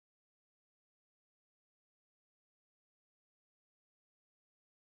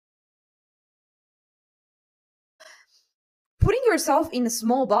yourself in a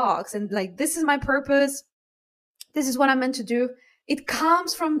small box and like, this is my purpose, this is what I'm meant to do, it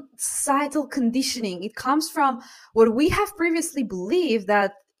comes from societal conditioning. It comes from what we have previously believed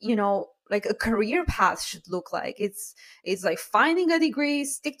that, like a career path should look like. It's like finding a degree,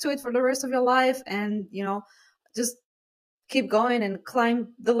 stick to it for the rest of your life, and, just keep going and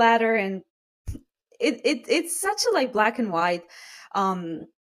climb the ladder. And it's such a like black and white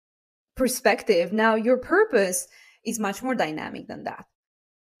perspective. Now, your purpose is much more dynamic than that.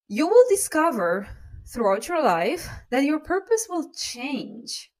 You will discover throughout your life that your purpose will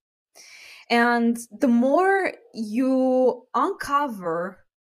change. And the more you uncover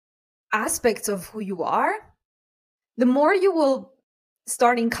aspects of who you are, the more you will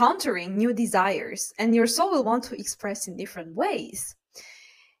start encountering new desires, and your soul will want to express in different ways.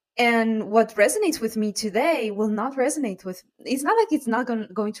 And what resonates with me today will not resonate with, it's not like it's not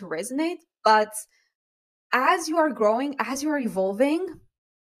going to resonate, but as you are growing, as you are evolving,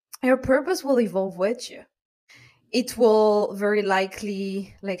 your purpose will evolve with you. It will very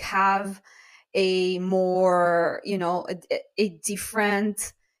likely like have a more, a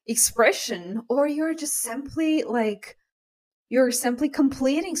different expression, or you're simply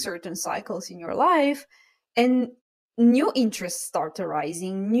completing certain cycles in your life, and new interests start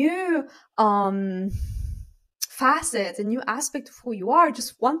arising, new facets and new aspects of who you are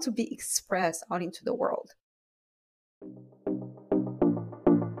just want to be expressed out into the world.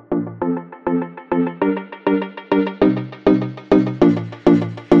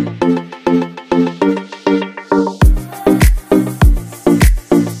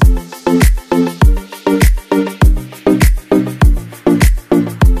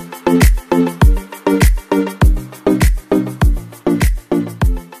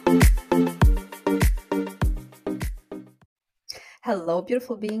 Hello,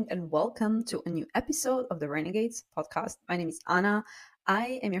 beautiful being, and welcome to a new episode of the Renegades podcast. My name is Anna.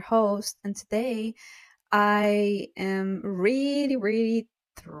 I am your host, and today I am really, really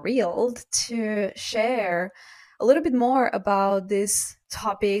thrilled to share a little bit more about this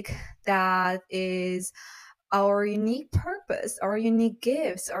topic that is our unique purpose, our unique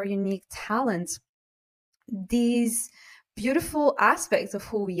gifts, our unique talents, these beautiful aspects of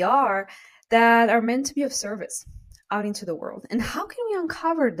who we are that are meant to be of service out into the world. And how can we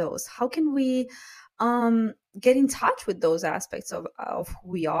uncover those? How can we get in touch with those aspects of who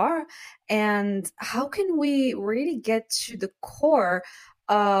we are? And how can we really get to the core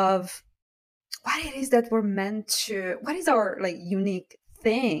of what it is that we're meant to, what is our like unique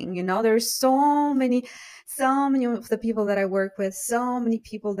thing? There's so many of the people that I work with, so many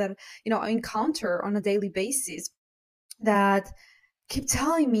people that, I encounter on a daily basis that keep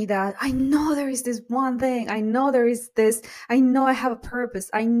telling me that I know there is this one thing. I know there is this. I know I have a purpose.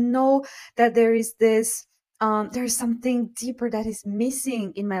 I know that there is this, there's something deeper that is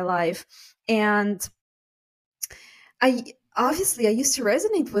missing in my life. And I used to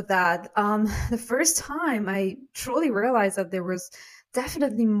resonate with that. The first time I truly realized that there was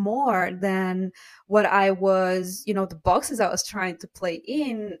definitely more than what I was, the boxes I was trying to play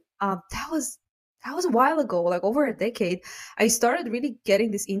in. That was a while ago, like over a decade. I started really getting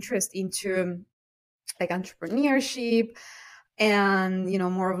this interest into like entrepreneurship and,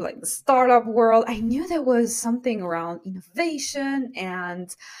 more of like the startup world. I knew there was something around innovation and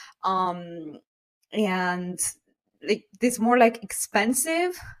like this more like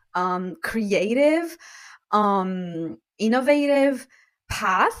expensive, creative, innovative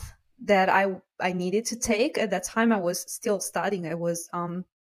path that I needed to take. At that time, I was still studying. I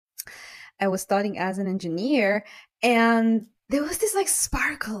was studying as an engineer, and there was this like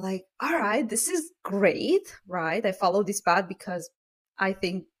sparkle, like, all right, this is great, right? I followed this path because I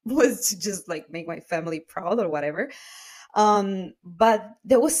think was to just like make my family proud or whatever. But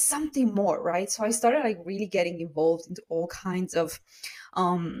there was something more, right? So I started like really getting involved into all kinds of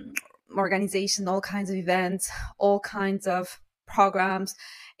organization, all kinds of events, all kinds of programs.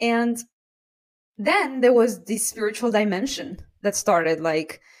 And then there was this spiritual dimension that started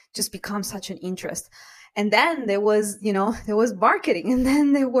like just become such an interest. And then there was, there was marketing, and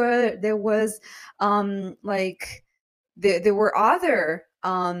then there was there were other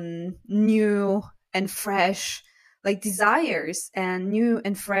new and fresh like desires and new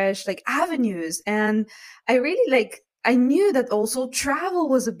and fresh like avenues. And I really I knew that also travel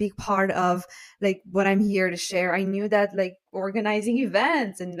was a big part of like what I'm here to share. I knew that like organizing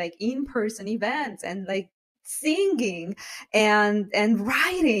events and like in-person events and like singing and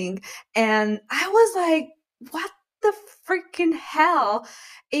writing. And I was like, what the freaking hell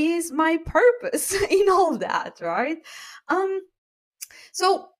is my purpose in all that, right?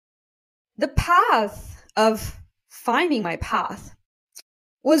 So the path of finding my path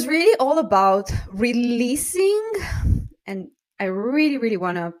was really all about releasing, and I really, really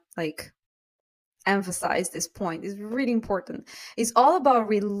want to emphasize this point. It's really important. It's all about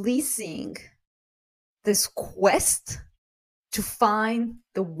releasing this quest to find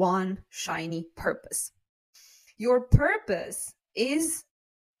the one shiny purpose. Your purpose is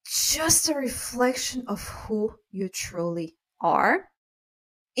just a reflection of who you truly are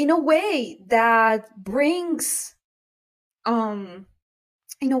in a way that brings, in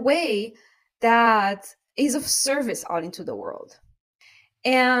a way that is of service out into the world.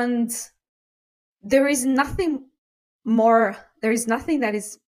 And there is nothing that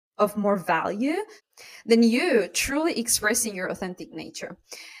is of more value than you truly expressing your authentic nature.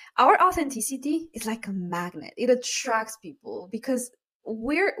 Our authenticity is like a magnet. It attracts people because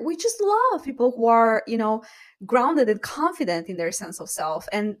we just love people who are, grounded and confident in their sense of self,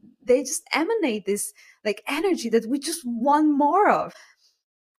 and they just emanate this energy that we just want more of.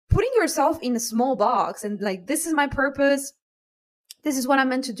 Putting yourself in a small box and this is my purpose, this is what I'm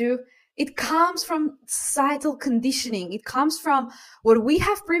meant to do, it comes from societal conditioning. It comes from what we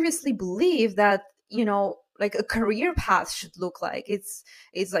have previously believed that, a career path should look like. It's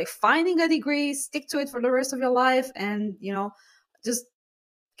like finding a degree, stick to it for the rest of your life, and, just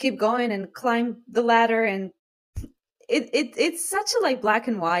keep going and climb the ladder. And it's such a black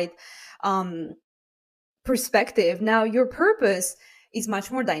and white perspective. Now, your purpose is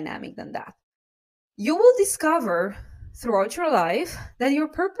much more dynamic than that. You will discover throughout your life that your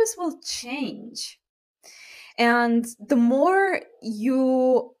purpose will change. And the more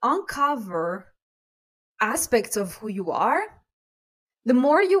you uncover aspects of who you are, the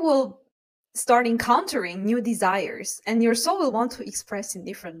more you will start encountering new desires, and your soul will want to express in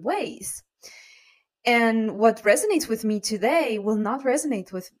different ways. And what resonates with me today will not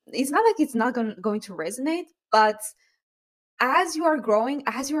resonate with, it's not like it's not going to resonate, but as you are growing,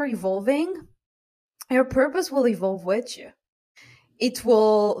 as you are evolving, your purpose will evolve with you. It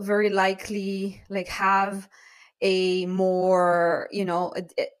will very likely have a more,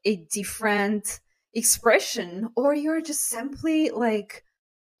 a different expression, or you're just simply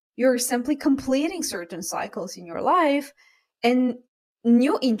completing certain cycles in your life, and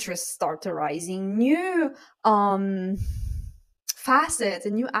new interests start arising, new facets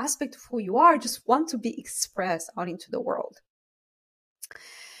and new aspects of who you are just want to be expressed out into the world.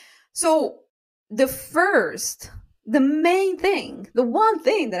 So the main thing, the one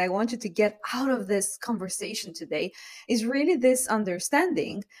thing that I want you to get out of this conversation today is really this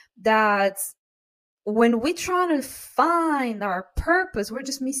understanding that when we try to find our purpose, we're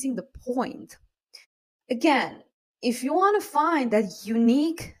just missing the point. Again, if you want to find that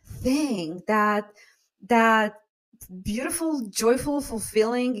unique thing, that beautiful, joyful,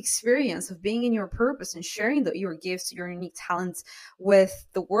 fulfilling experience of being in your purpose and sharing your gifts, your unique talents with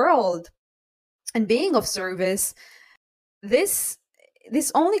the world and being of service, this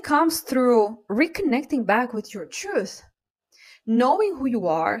only comes through reconnecting back with your truth, knowing who you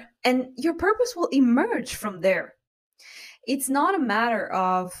are, and your purpose will emerge from there. It's not a matter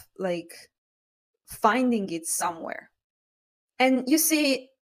of finding it somewhere. And you see,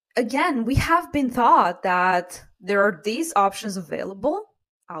 again, we have been taught that there are these options available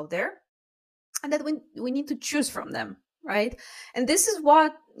out there and that we need to choose from them, right? And this is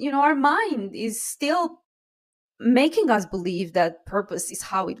what, our mind is still making us believe that purpose is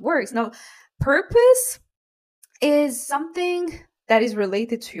how it works. Now, purpose is something that is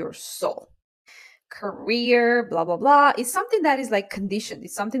related to your soul. Career, blah blah blah, is something that is conditioned.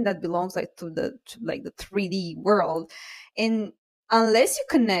 It's something that belongs to the 3D world, and unless you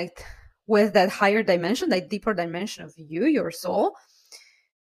connect with that higher dimension, that deeper dimension of you, your soul,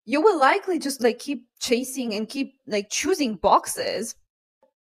 you will likely just keep chasing and keep choosing boxes.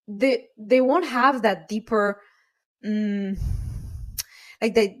 They won't have that deeper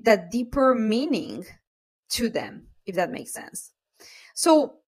that deeper meaning to them, if that makes sense.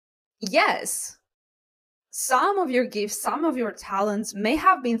 So yes, some of your gifts, some of your talents may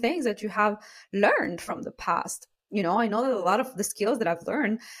have been things that you have learned from the past. I know that a lot of the skills that I've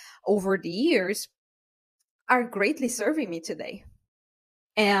learned over the years are greatly serving me today.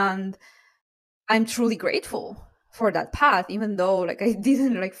 And I'm truly grateful for that path, even though I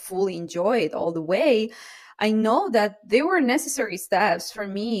didn't fully enjoy it all the way. I know that they were necessary steps for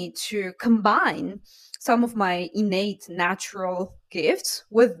me to combine some of my innate natural gifts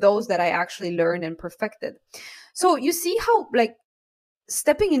with those that I actually learned and perfected. So you see how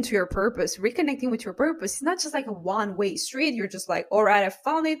stepping into your purpose, reconnecting with your purpose, is not just a one-way street. You're just all right, I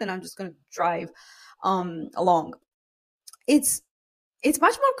found it and I'm just going to drive along. It's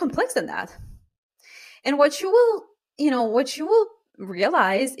much more complex than that. And what you will what you will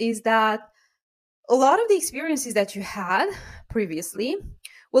realize is that a lot of the experiences that you had previously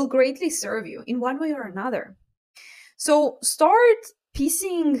will greatly serve you in one way or another. So start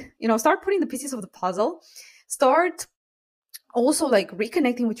start putting the pieces of the puzzle, start also like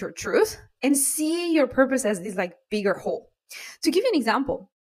reconnecting with your truth, and see your purpose as this like bigger whole. To give you an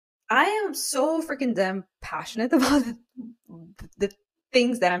example, I am so freaking damn passionate about the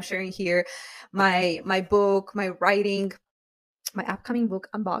things that I'm sharing here. My book, my writing, my upcoming book,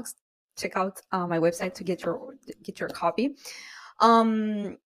 Unboxed. Check out my website to get your copy.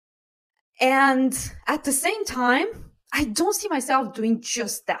 And at the same time, I don't see myself doing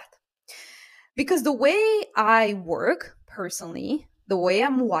just that. Because the way I work personally, the way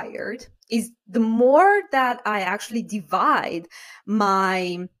I'm wired, is the more that I actually divide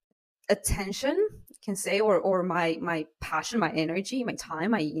my attention, I can say, or my passion, my energy, my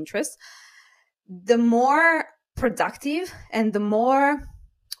time, my interest, the more productive and the more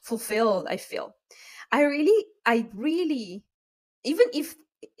fulfilled I feel. I really, even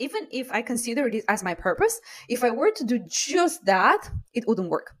if I consider it as my purpose, if I were to do just that, it wouldn't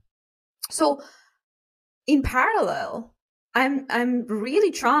work. So in parallel, I'm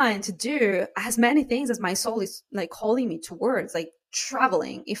really trying to do as many things as my soul is like calling me towards, like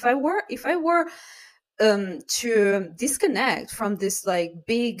traveling. If I were to disconnect from this like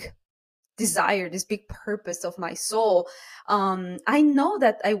big desire, this big purpose of my soul, I know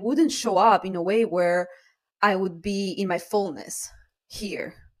that I wouldn't show up in a way where I would be in my fullness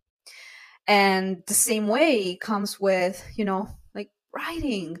here. And the same way comes with, like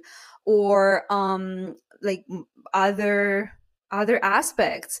writing or like other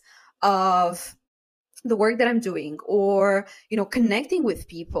aspects of the work that I'm doing, or connecting with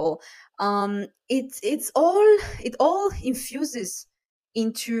people. It all infuses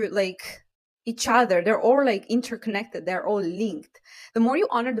into like each other. They're all like interconnected, they're all linked. The more you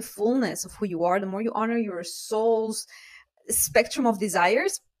honor the fullness of who you are, the more you honor your soul's spectrum of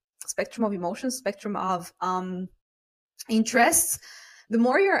desires, spectrum of emotions, spectrum of interests, the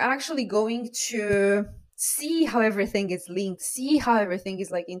more you're actually going to see how everything is linked, see how everything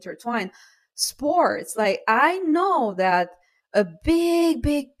is like intertwined. Sports, like I know that a big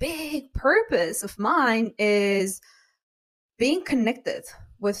purpose of mine is being connected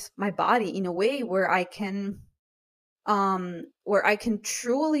with my body in a way where I can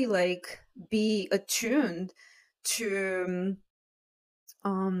truly like be attuned to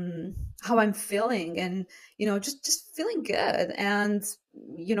how I'm feeling, and just feeling good, and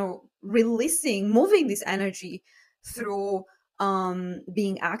moving this energy through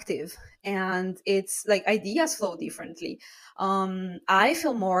being active. And it's like ideas flow differently. I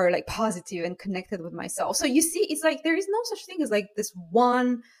feel more like positive and connected with myself. So you see, it's like there is no such thing as like this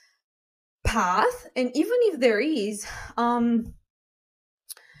one path. And even if there is,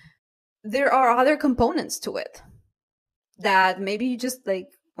 there are other components to it that maybe you just like,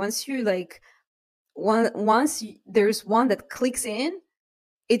 once there's one that clicks in,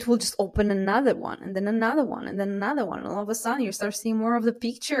 it will just open another one, and then another one, and then another one. And all of a sudden you start seeing more of the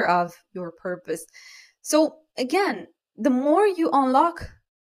picture of your purpose. So again, the more you unlock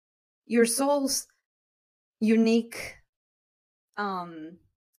your soul's unique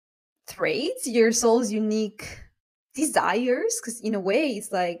traits, your soul's unique desires, because in a way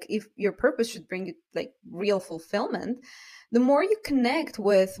it's like, if your purpose should bring you like real fulfillment, the more you connect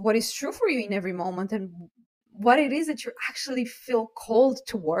with what is true for you in every moment and what it is that you actually feel called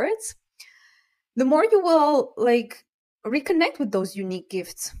towards, the more you will like reconnect with those unique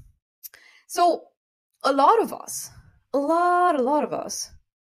gifts. So a lot of us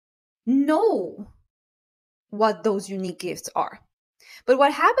know what those unique gifts are. But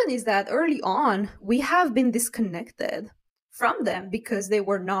what happened is that early on, we have been disconnected from them because they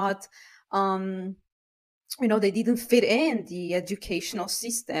were not, they didn't fit in the educational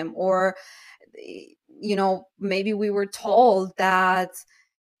system, or, maybe we were told that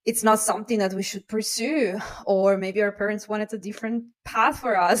it's not something that we should pursue, or maybe our parents wanted a different path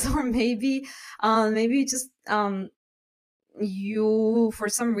for us, or maybe just you, for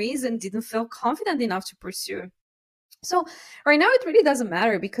some reason, didn't feel confident enough to pursue. So right now it really doesn't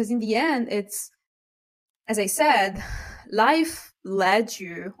matter, because in the end, it's, as I said, life led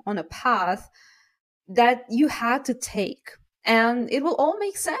you on a path that you had to take, and it will all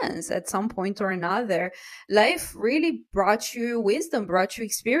make sense at some point or another. Life really brought you wisdom, brought you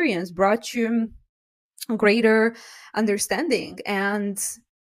experience, brought you greater understanding. And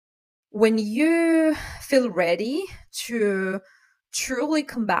when you feel ready to truly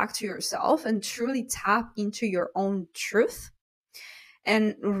come back to yourself and truly tap into your own truth,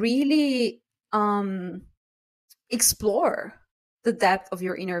 and really explore the depth of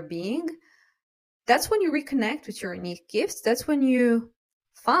your inner being, that's when you reconnect with your unique gifts. That's when you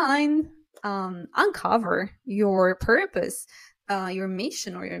uncover your purpose, your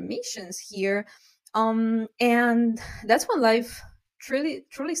mission or your missions here. And that's when life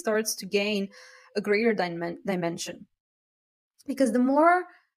truly starts to gain a greater dimension. Because the more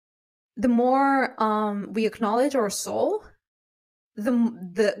we acknowledge our soul,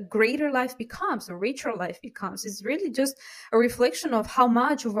 the greater life becomes, the richer life becomes. It's really just a reflection of how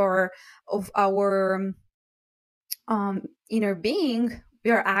much of our inner being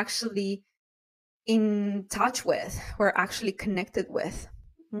we are actually in touch with, we're actually connected with.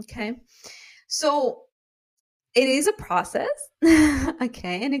 Okay, so it is a process.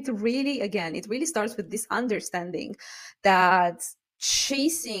 Okay, and it really starts with this understanding that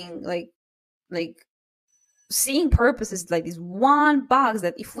chasing like seeing purpose is like this one box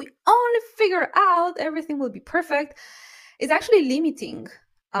that if we only figure out, everything will be perfect. It's actually limiting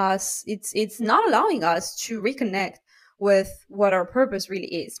us. It's not allowing us to reconnect with what our purpose really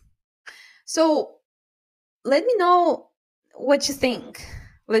is. So let me know what you think.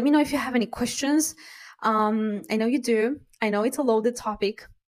 Let me know if you have any questions. I know you do. I know it's a loaded topic,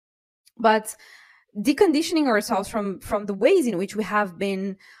 but deconditioning ourselves from the ways in which we have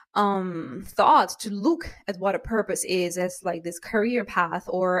been thought to look at what a purpose is as like this career path,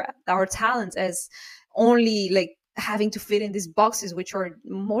 or our talents as only like having to fit in these boxes, which are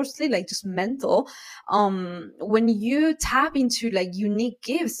mostly like just mental. When you tap into like unique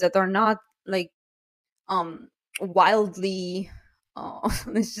gifts that are not like wildly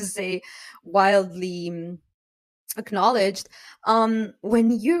let's just say wildly acknowledged,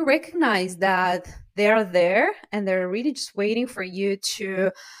 when you recognize that they're there and they're really just waiting for you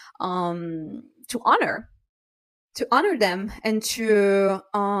to honor them and to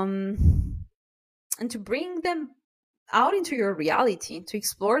bring them out into your reality, to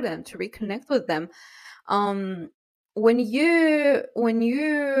explore them, to reconnect with them. When you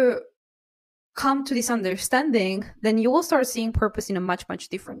come to this understanding, then you will start seeing purpose in a much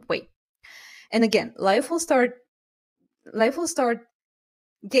different way. And again, life will start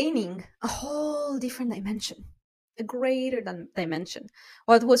gaining a whole different dimension, a greater dimension.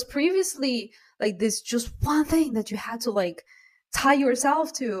 What was previously like this just one thing that you had to like tie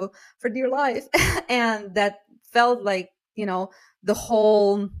yourself to for dear life and that felt like, the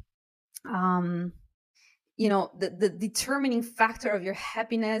whole the determining factor of your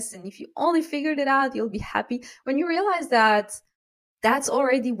happiness, and if you only figured it out, you'll be happy. When you realize that that's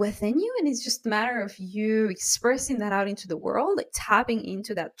already within you, and it's just a matter of you expressing that out into the world, like tapping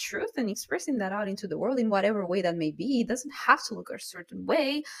into that truth and expressing that out into the world in whatever way that may be. It doesn't have to look a certain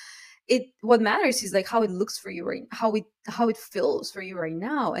way. What matters is like how it looks for you right, how it feels for you right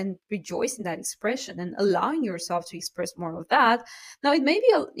now, and rejoice in that expression and allowing yourself to express more of that. Now it may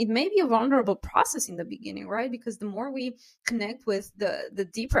be a vulnerable process in the beginning, right? Because the more we connect with the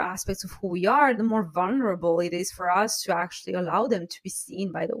deeper aspects of who we are, the more vulnerable it is for us to actually allow them to be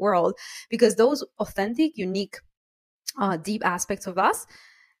seen by the world, because those authentic, unique, deep aspects of us,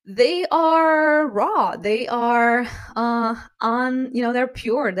 they are raw, they are they're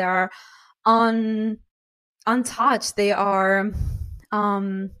pure, they are untouched, they are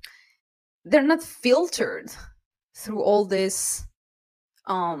they're not filtered through all this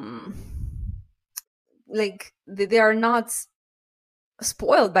like they are not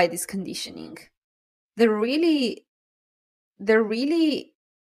spoiled by this conditioning. They're really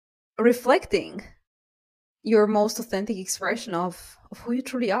reflecting your most authentic expression of who you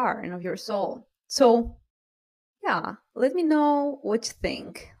truly are and of your soul. So yeah, let me know what you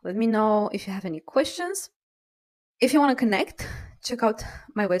think. Let me know if you have any questions. If you want to connect, check out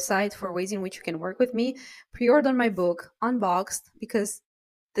my website for ways in which you can work with me. Pre-order my book, Unboxed, because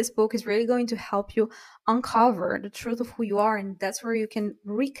this book is really going to help you uncover the truth of who you are, and that's where you can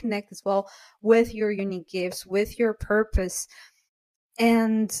reconnect as well with your unique gifts, with your purpose,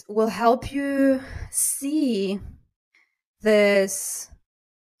 and will help you see this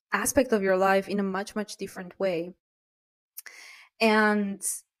aspect of your life in a much different way. And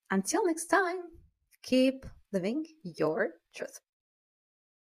until next time, keep living your truth.